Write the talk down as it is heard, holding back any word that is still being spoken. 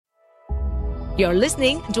You're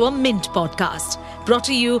listening to a Mint podcast brought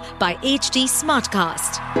to you by HT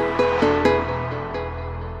Smartcast.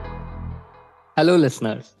 Hello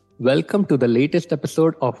listeners, welcome to the latest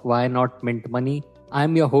episode of Why Not Mint Money.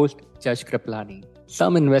 I'm your host Jash Kriplani.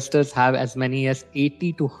 Some investors have as many as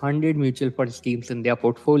 80 to 100 mutual fund schemes in their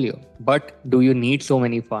portfolio. But do you need so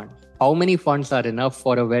many funds? How many funds are enough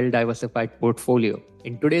for a well-diversified portfolio?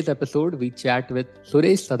 In today's episode, we chat with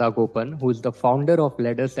Suresh Sadagopan, who is the founder of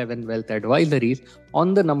Ladder7 Wealth Advisories,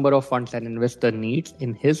 on the number of funds an investor needs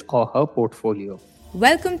in his or her portfolio.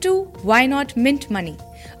 Welcome to Why Not Mint Money,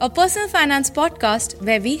 a personal finance podcast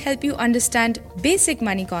where we help you understand basic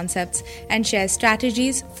money concepts and share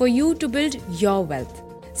strategies for you to build your wealth.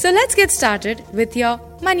 So let's get started with your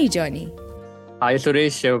money journey. Hi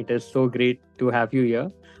Suresh, it is so great to have you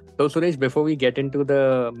here. So Suresh, before we get into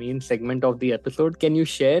the main segment of the episode, can you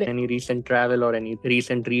share any recent travel or any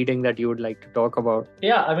recent reading that you would like to talk about?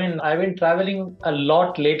 Yeah, I've been traveling a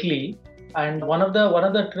lot lately, and one of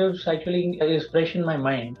the trips actually is fresh in my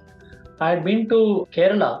mind. I had been to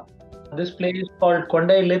Kerala, this place called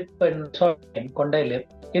Kondailip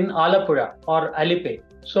in Alappuzha or Alipe.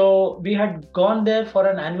 So we had gone there for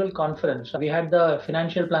an annual conference. We had the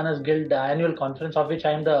Financial Planners Guild annual conference, of which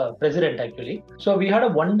I am the president actually. So we had a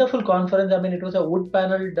wonderful conference. It was a wood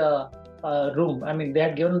paneled room. They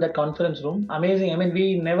had given that conference room. Amazing.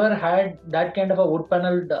 We never had that kind of a wood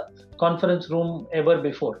paneled conference room ever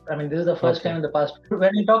before. This is the first time in the past.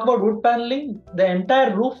 When you talk about wood paneling, the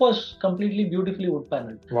entire roof was completely beautifully wood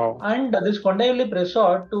paneled. Wow. And this Kondailip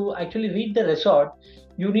resort, to actually reach the resort,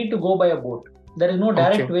 you need to go by a boat. There is no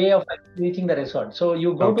direct way of reaching the resort. So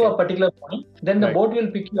you go to a particular point, then the boat will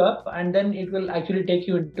pick you up and then it will actually take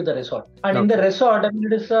you into the resort. And in the resort,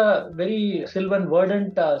 it is a very sylvan,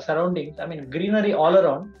 verdant surroundings. Greenery all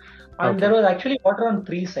around. And there was actually water on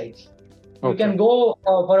three sides. You can go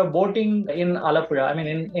for a boating in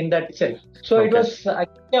Alappuzha, in that itself. So it was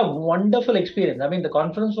actually a wonderful experience. The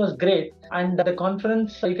conference was great. And the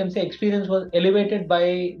conference, you can say, experience was elevated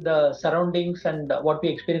by the surroundings and what we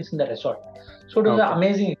experienced in the resort. So it was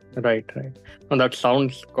amazing. Right. Well, that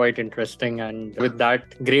sounds quite interesting. And with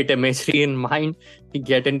that great imagery in mind, we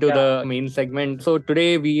get into the main segment. So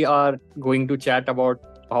today we are going to chat about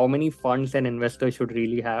how many funds an investor should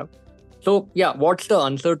really have. So what's the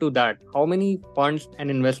answer to that? How many funds an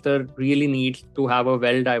investor really needs to have a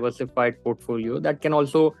well-diversified portfolio that can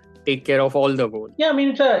also take care of all the goals? Yeah,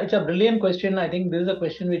 it's a brilliant question. I think this is a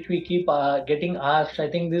question which we keep getting asked. I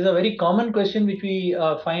think this is a very common question which we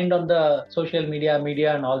find on the social media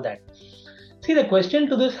and all that. See, the question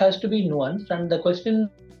to this has to be nuanced, and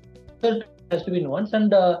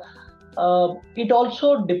it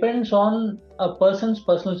also depends on a person's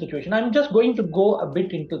personal situation. I'm just going to go a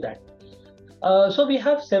bit into that. So we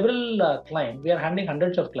have several clients. We are handling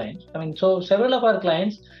hundreds of clients. So several of our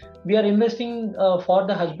clients, we are investing for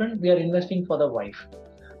the husband, we are investing for the wife.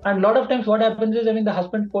 And a lot of times what happens is, the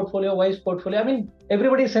husband's portfolio, wife's portfolio,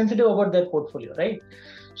 everybody is sensitive about their portfolio, right?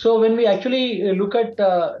 So when we actually look at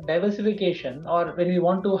diversification, or when we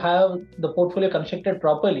want to have the portfolio constructed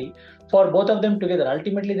properly for both of them together,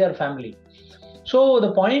 ultimately they are family. So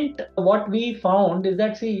the point, what we found is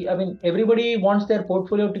that, everybody wants their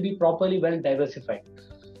portfolio to be properly well diversified.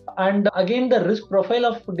 And again, the risk profile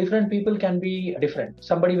of different people can be different.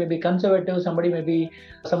 Somebody may be conservative, somebody may be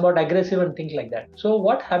somewhat aggressive and things like that. So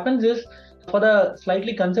what happens is, for the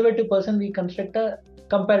slightly conservative person, we construct a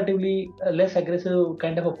comparatively less aggressive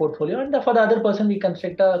kind of a portfolio. And for the other person, we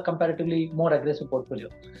construct a comparatively more aggressive portfolio.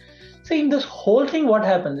 See, in this whole thing, what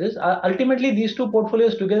happens is, ultimately these two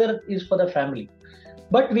portfolios together is for the family.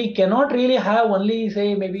 But we cannot really have only,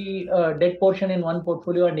 say, maybe a debt portion in one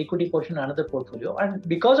portfolio and equity portion in another portfolio. And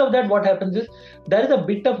because of that, what happens is, there is a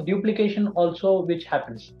bit of duplication also which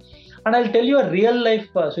happens. And I'll tell you a real life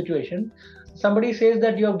situation. Somebody says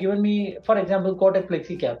that you have given me, for example, Kotak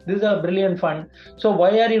Flexi Cap. This is a brilliant fund. So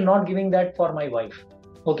why are you not giving that for my wife?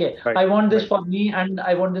 Okay, right. I want this for me and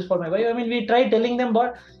I want this for my wife. We try telling them,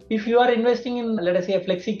 but if you are investing in, let us say, a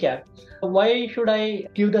Flexi Cap, why should I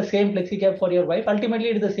give the same Flexi Cap for your wife? Ultimately,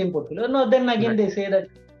 it is the same portfolio. No, then again, they say that,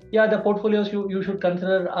 the portfolios you should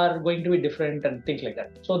consider are going to be different and things like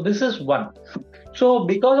that. So this is one. So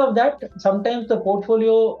because of that, sometimes the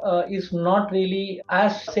portfolio is not really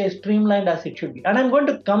as, say, streamlined as it should be. And I'm going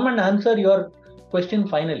to come and answer your question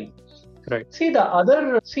finally. Right. See, the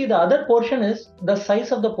other portion is the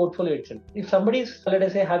size of the portfolio itself. If somebody is, let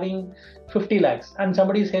us say, having 50 lakhs and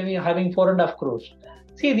somebody is having 4.5 crores.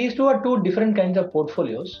 See, these two are two different kinds of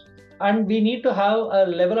portfolios, and we need to have a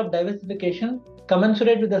level of diversification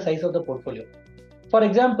commensurate with the size of the portfolio. For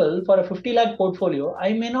example, for a 50 lakh portfolio,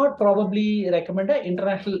 I may not probably recommend an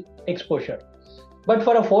international exposure. But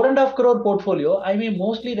for a 4.5 crore portfolio, I may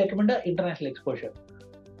mostly recommend an international exposure.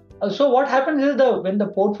 So what happens is when the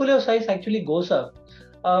portfolio size actually goes up,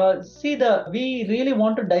 we really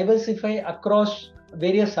want to diversify across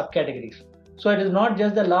various subcategories. So it is not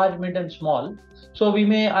just the large, mid, and small. So we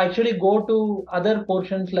may actually go to other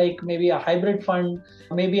portions like maybe a hybrid fund,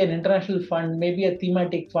 maybe an international fund, maybe a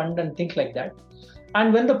thematic fund, and things like that.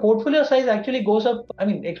 And when the portfolio size actually goes up,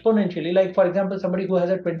 exponentially, like for example, somebody who has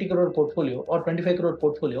a 20 crore portfolio or 25 crore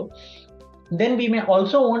portfolio, then we may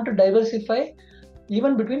also want to diversify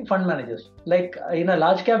even between fund managers. Like in a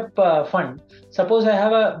large cap fund, suppose I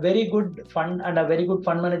have a very good fund and a very good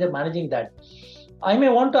fund manager managing that. I may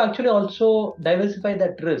want to actually also diversify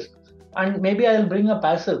that risk, and maybe I'll bring a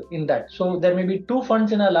passive in that. So there may be 2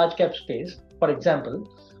 funds in a large cap space, for example,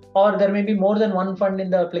 or there may be more than 1 fund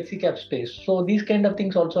in the flexi cap space. So these kind of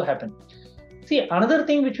things also happen. See, another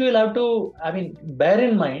thing which we will have to, bear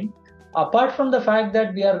in mind, apart from the fact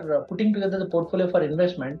that we are putting together the portfolio for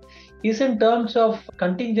investment, is in terms of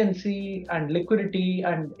contingency and liquidity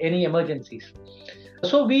and any emergencies.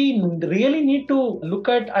 So we really need to look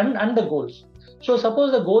at and the goals. So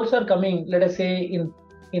suppose the goals are coming, let us say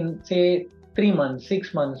in say 3 months,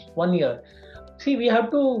 6 months, 1 year. See, we have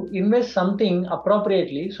to invest something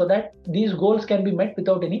appropriately so that these goals can be met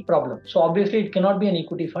without any problem. So obviously it cannot be an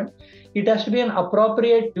equity fund. It has to be an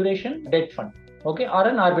appropriate duration debt fund, okay, or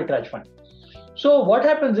an arbitrage fund. So what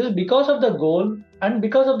happens is, because of the goal and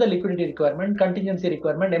because of the liquidity requirement, contingency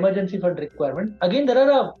requirement, emergency fund requirement, again there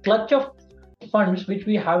are a clutch of funds which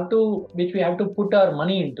we have to put our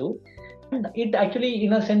money into, and it actually,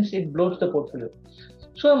 in a sense, it bloats the portfolio.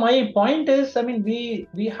 So my point is, we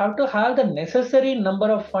have to have the necessary number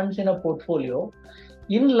of funds in a portfolio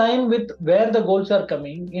in line with where the goals are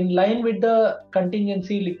coming, in line with the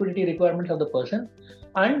contingency liquidity requirements of the person,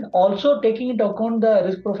 and also taking into account the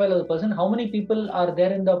risk profile of the person. How many people are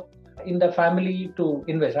there in the family to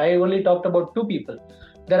invest? I only talked about 2 people.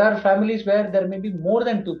 There are families where there may be more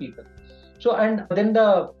than 2 people. So, and then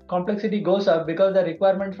the complexity goes up because the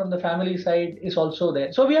requirement from the family side is also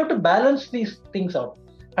there. So we have to balance these things out.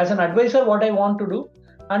 As an advisor, what I want to do,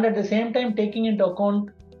 and at the same time taking into account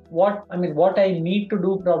what I need to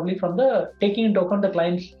do, probably taking into account the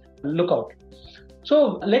client's lookout.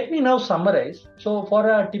 So let me now summarize. So for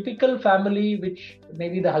a typical family, which may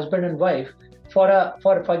be the husband and wife, for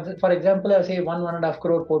example, I say 1.5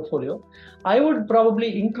 crore portfolio, I would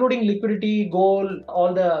probably, including liquidity, goal,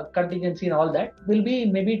 all the contingency and all that, will be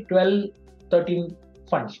maybe 12, 13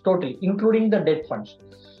 funds total, including the debt funds.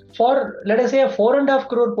 For, let us say, a 4.5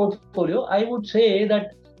 crore portfolio, I would say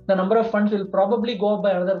that the number of funds will probably go up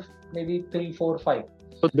by another maybe 3, 4, 5.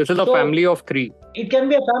 So this is a family of 3. It can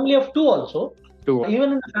be a family of 2 also. 2.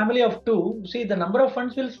 Even in a family of 2, see, the number of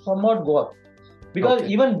funds will somewhat go up. Because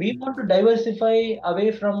even we want to diversify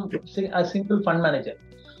away from a single fund manager.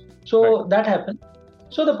 So that happens.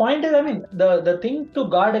 So the point is, the thing to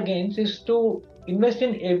guard against is to invest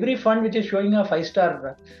in every fund which is showing a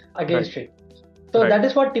 5-star against it. So that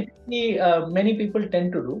is what typically many people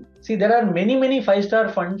tend to do. See, there are many 5-star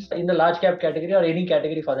funds in the large cap category, or any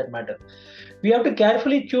category for that matter. We have to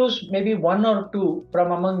carefully choose maybe 1 or 2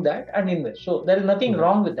 from among that and invest. So there is nothing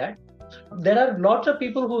wrong with that. There are lots of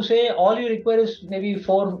people who say all you require is maybe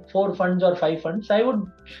 4 funds or 5 funds. I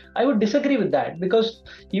would disagree with that, because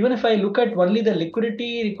even if I look at only the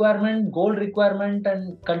liquidity requirement, goal requirement,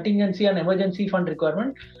 and contingency and emergency fund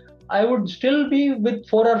requirement, I would still be with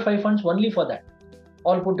 4 or 5 funds only for that,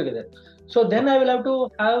 all put together. So then I will have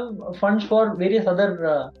to have funds for various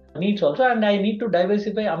other needs also, and I need to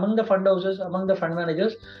diversify among the fund houses, among the fund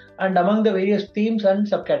managers, and among the various themes and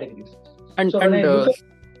subcategories. And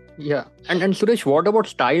Suresh, what about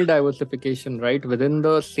style diversification, right? Within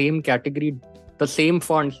the same category, the same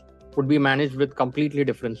funds would be managed with completely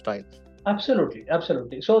different styles. Absolutely.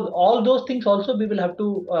 So all those things also we will have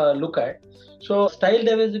to look at. So style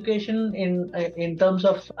diversification in terms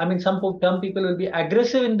of, some people will be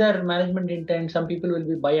aggressive in their management intent. Some people will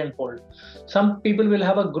be buy and hold. Some people will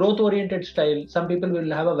have a growth oriented style. Some people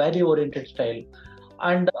will have a value oriented style.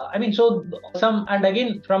 And and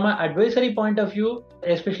again, from an advisory point of view,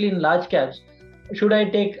 especially in large caps, should I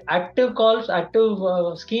take active calls, active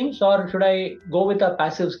schemes, or should I go with a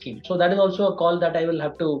passive scheme? So that is also a call that I will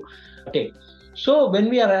have to take. So when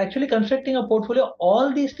we are actually constructing a portfolio,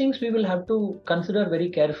 all these things we will have to consider very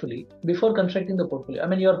carefully before constructing the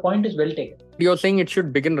portfolio. Your point is well taken. You're saying it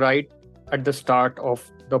should begin right at the start of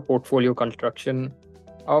the portfolio construction.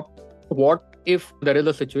 What if there is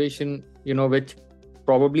a situation, which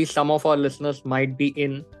probably some of our listeners might be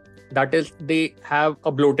in, That is, they have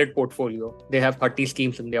a bloated portfolio. They have 30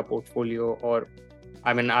 schemes in their portfolio, or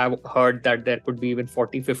I've heard that there could be even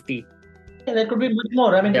 40, 50. Yeah, there could be much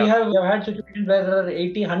more. We have had situations where there are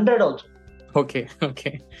 80, 100 also. Okay. So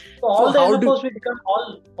all the NFOs will become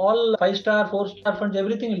all 5-star, 4-star funds,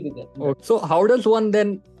 everything will be there. Okay. So how does one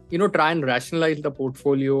then, try and rationalize the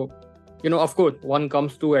portfolio? Of course, one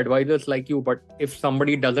comes to advisors like you, but if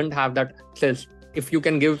somebody doesn't have that access, if you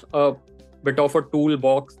can give a bit of a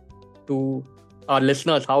toolbox to our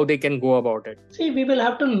listeners, how they can go about it. See, we will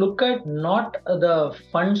have to look at not the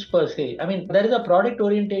funds per se. There is a product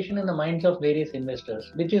orientation in the minds of various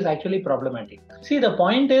investors, which is actually problematic. See, the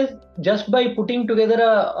point is, just by putting together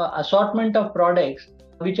a assortment of products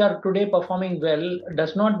which are today performing well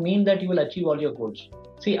does not mean that you will achieve all your goals.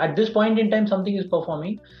 See, at this point in time, something is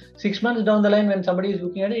performing. 6 months down the line, when somebody is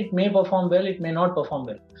looking at it, it may perform well, it may not perform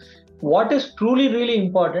well. What is truly, really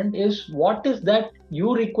important is what is that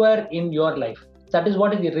you require in your life. That is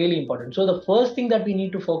what is really important. So the first thing that we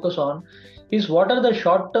need to focus on is what are the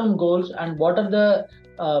short-term goals and what are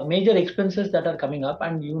the major expenses that are coming up,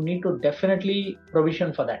 and you need to definitely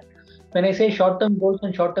provision for that. When I say short-term goals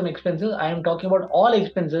and short-term expenses, I am talking about all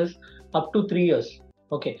expenses up to 3 years.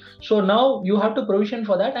 Okay, so now you have to provision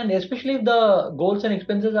for that, and especially if the goals and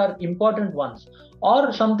expenses are important ones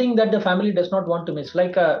or something that the family does not want to miss,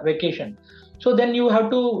 like a vacation. So then you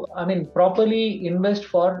have to, properly invest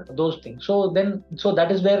for those things. So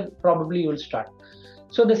that is where probably you will start.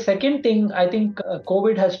 So the second thing, I think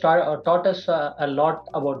COVID has taught us a lot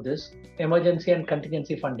about this, emergency and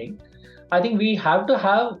contingency funding. I think we have to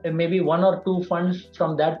have maybe 1 or 2 funds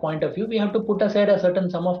from that point of view. We have to put aside a certain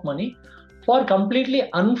sum of money for completely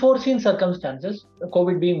unforeseen circumstances,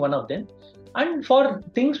 COVID being one of them, and for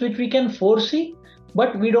things which we can foresee,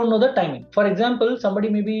 but we don't know the timing. For example, somebody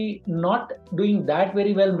may be not doing that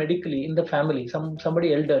very well medically in the family,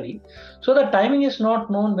 somebody elderly. So the timing is not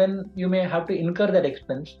known when you may have to incur that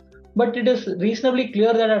expense, but it is reasonably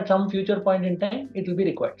clear that at some future point in time, it will be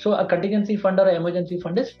required. So a contingency fund or an emergency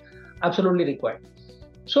fund is absolutely required.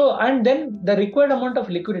 So, and then the required amount of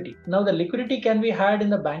liquidity. Now the liquidity can be had in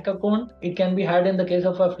the bank account. It can be had in the case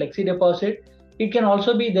of a flexi deposit. It can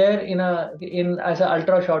also be there as an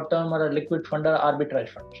ultra short term or a liquid fund or arbitrage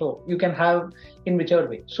fund. So you can have in whichever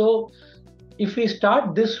way. So if we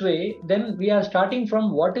start this way, then we are starting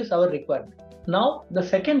from what is our requirement. Now the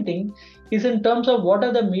second thing is in terms of what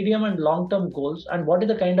are the medium and long term goals and what is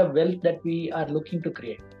the kind of wealth that we are looking to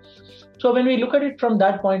create. So when we look at it from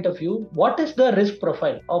that point of view, what is the risk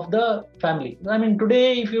profile of the family?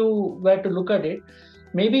 Today, if you were to look at it,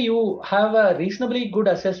 maybe you have a reasonably good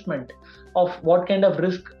assessment of what kind of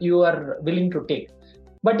risk you are willing to take.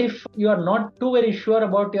 But if you are not too very sure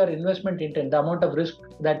about your investment intent, the amount of risk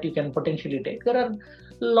that you can potentially take, there are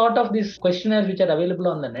a lot of these questionnaires which are available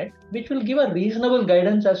on the net, which will give a reasonable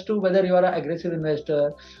guidance as to whether you are an aggressive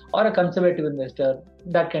investor or a conservative investor,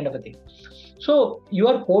 that kind of a thing. So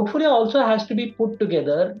your portfolio also has to be put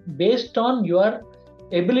together based on your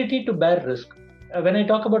ability to bear risk. When I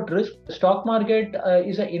talk about risk, the stock market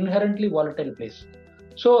is an inherently volatile place.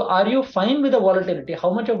 So are you fine with the volatility?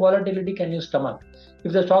 How much of volatility can you stomach?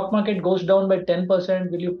 If the stock market goes down by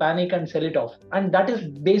 10%, will you panic and sell it off? And that is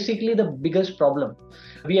basically the biggest problem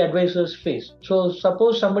we advisors face. So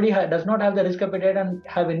suppose somebody does not have the risk appetite and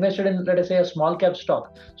have invested in, let us say, a small cap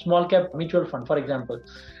stock, small cap mutual fund, for example.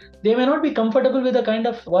 They may not be comfortable with the kind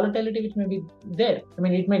of volatility which may be there.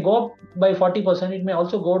 It may go up by 40%, it may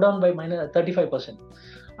also go down by minus 35%.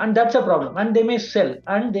 And that's a problem. And they may sell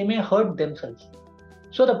and they may hurt themselves.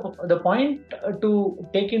 So the point to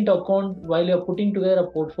take into account while you're putting together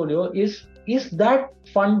a portfolio is that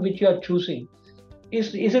fund which you are choosing,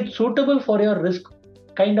 is it suitable for your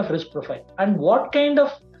kind of risk profile? And what kind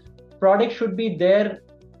of product should be there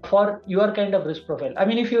for your kind of risk profile?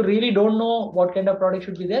 If you really don't know what kind of product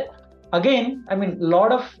should be there, again, a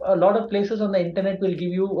lot of places on the internet will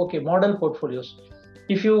give you model portfolios.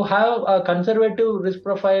 If you have a conservative risk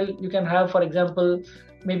profile, you can have, for example,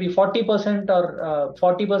 maybe 40% or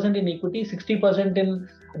 40% in equity, 60% in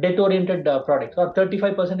debt-oriented products, or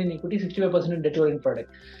 35% in equity, 65% in debt-oriented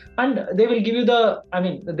product. And they will give you the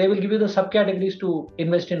subcategories to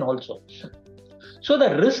invest in also. So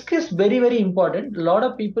the risk is very, very important. A lot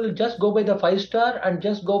of people just go by the 5-star and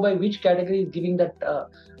just go by which category is giving that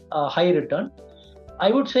high return. I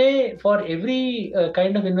would say for every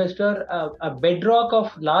kind of investor, a bedrock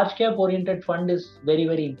of large cap oriented fund is very,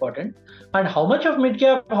 very important. And how much of mid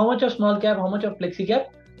cap, how much of small cap, how much of flexi cap,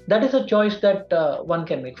 that is a choice that one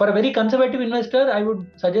can make. For a very conservative investor, I would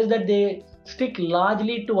suggest that they stick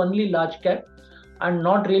largely to only large cap and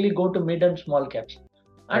not really go to mid and small caps.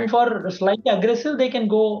 And for slightly aggressive, they can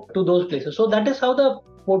go to those places. So that is how the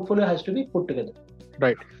portfolio has to be put together.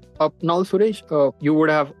 Right. Now, Suresh, you would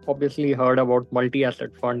have obviously heard about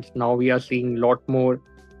multi-asset funds. Now we are seeing a lot more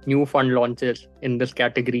new fund launches in this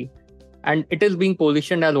category. And it is being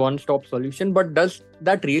positioned as one-stop solution. But does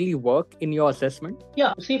that really work in your assessment?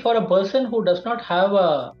 Yeah. See, for a person who does not have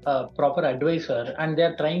a proper advisor and they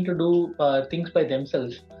are trying to do things by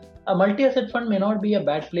themselves, a multi-asset fund may not be a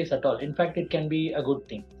bad place at all. In fact, it can be a good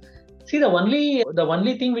thing. See, the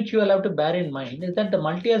only thing which you will have to bear in mind is that the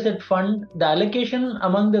multi-asset fund, the allocation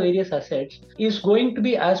among the various assets is going to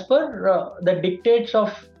be as per the dictates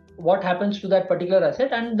of what happens to that particular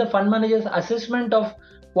asset and the fund manager's assessment of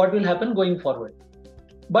what will happen going forward.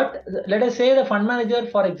 But let us say the fund manager,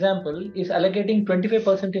 for example, is allocating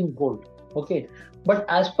 25% in gold. Okay. But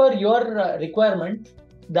as per your requirement,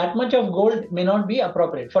 that much of gold may not be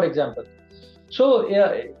appropriate, for example. So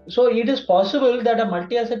it is possible that a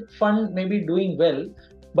multi-asset fund may be doing well,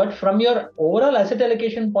 but from your overall asset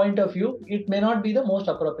allocation point of view, it may not be the most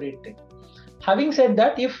appropriate thing. Having said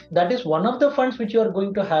that, if that is one of the funds which you are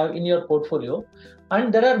going to have in your portfolio,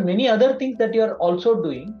 and there are many other things that you are also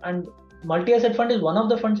doing, and multi-asset fund is one of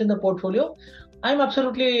the funds in the portfolio, I'm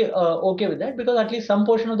absolutely okay with that, because at least some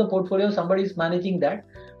portion of the portfolio, somebody is managing that,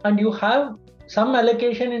 and you have some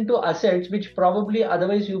allocation into assets which probably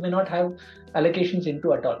otherwise you may not have allocations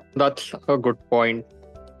into at all. That's a good point.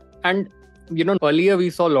 And earlier we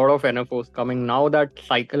saw a lot of NFOs coming. Now that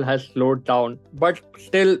cycle has slowed down, but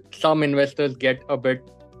still some investors get a bit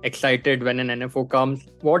excited when an NFO comes.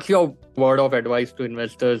 What's your word of advice to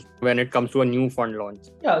investors when it comes to a new fund launch?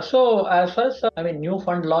 Yeah, so as far as new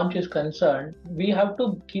fund launch is concerned, we have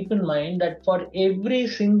to keep in mind that for every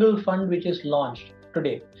single fund which is launched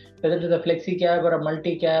today, whether it is a flexi cap or a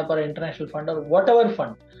multi cap or an international fund or whatever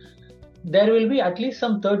fund, there will be at least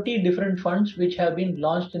some 30 different funds which have been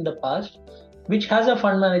launched in the past, which has a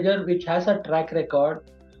fund manager, which has a track record.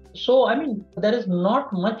 So, there is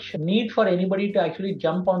not much need for anybody to actually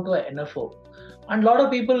jump onto an NFO. And a lot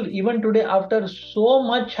of people, even today, after so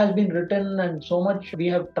much has been written and so much we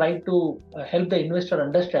have tried to help the investor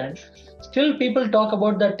understand, still people talk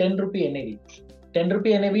about the 10 rupee NAV. 10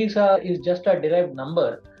 rupee NAV is just a derived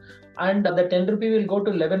number. And the 10 rupee will go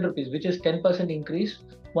to 11 rupees, which is 10% increase.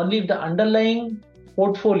 Only if the underlying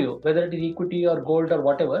portfolio, whether it is equity or gold or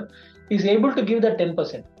whatever, is able to give the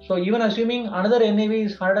 10%. So even assuming another NAV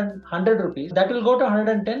is 100 rupees, that will go to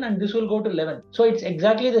 110 and this will go to 11. So it's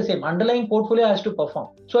exactly the same. Underlying portfolio has to perform.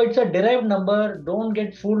 So it's a derived number. Don't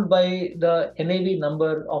get fooled by the NAV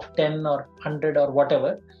number of 10 or 100 or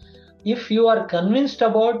whatever. If you are convinced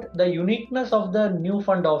about the uniqueness of the new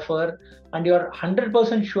fund offer and you are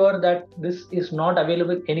 100% sure that this is not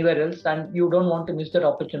available anywhere else and you don't want to miss that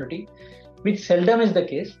opportunity, which seldom is the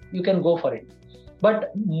case, you can go for it.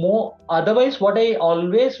 But otherwise, what I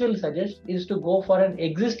always will suggest is to go for an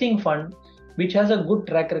existing fund which has a good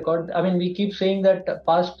track record. We keep saying that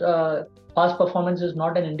past performance is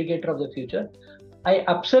not an indicator of the future. I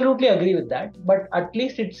absolutely agree with that, but at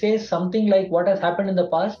least it says something like what has happened in the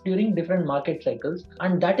past during different market cycles,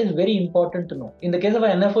 and that is very important to know. In the case of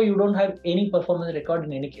an NFO, you don't have any performance record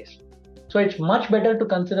in any case. So it's much better to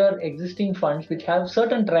consider existing funds which have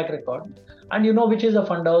certain track record, and you know which is a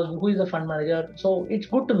fund house, who is the fund manager. So it's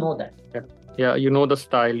good to know that. Yeah, you know the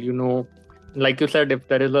style, like you said, if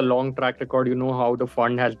there is a long track record, you know how the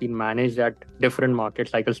fund has been managed at different market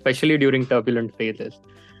cycles, especially during turbulent phases.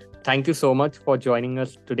 Thank you so much for joining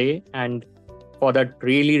us today and for that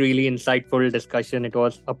really, really insightful discussion. It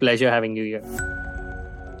was a pleasure having you here.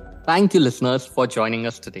 Thank you, listeners, for joining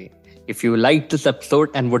us today. If you liked this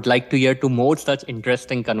episode and would like to hear more such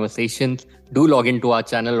interesting conversations, do log into our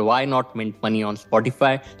channel Why Not Mint Money on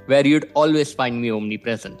Spotify, where you'd always find me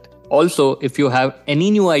omnipresent. Also, if you have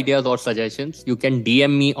any new ideas or suggestions, you can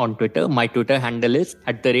DM me on Twitter. My Twitter handle is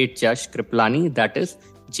 @Jash Kriplani, that is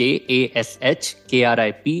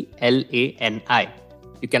JASHKRIPLANI.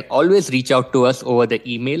 You can always reach out to us over the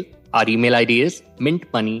email. Our email ID is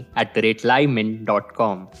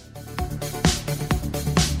mintmoney@livemint.com.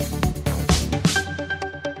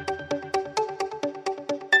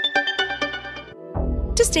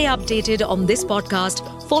 To stay updated on this podcast,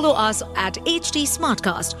 follow us at HT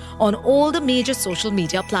Smartcast on all the major social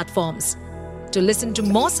media platforms. To listen to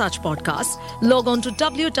more such podcasts, log on to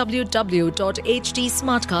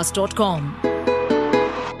www.htsmartcast.com.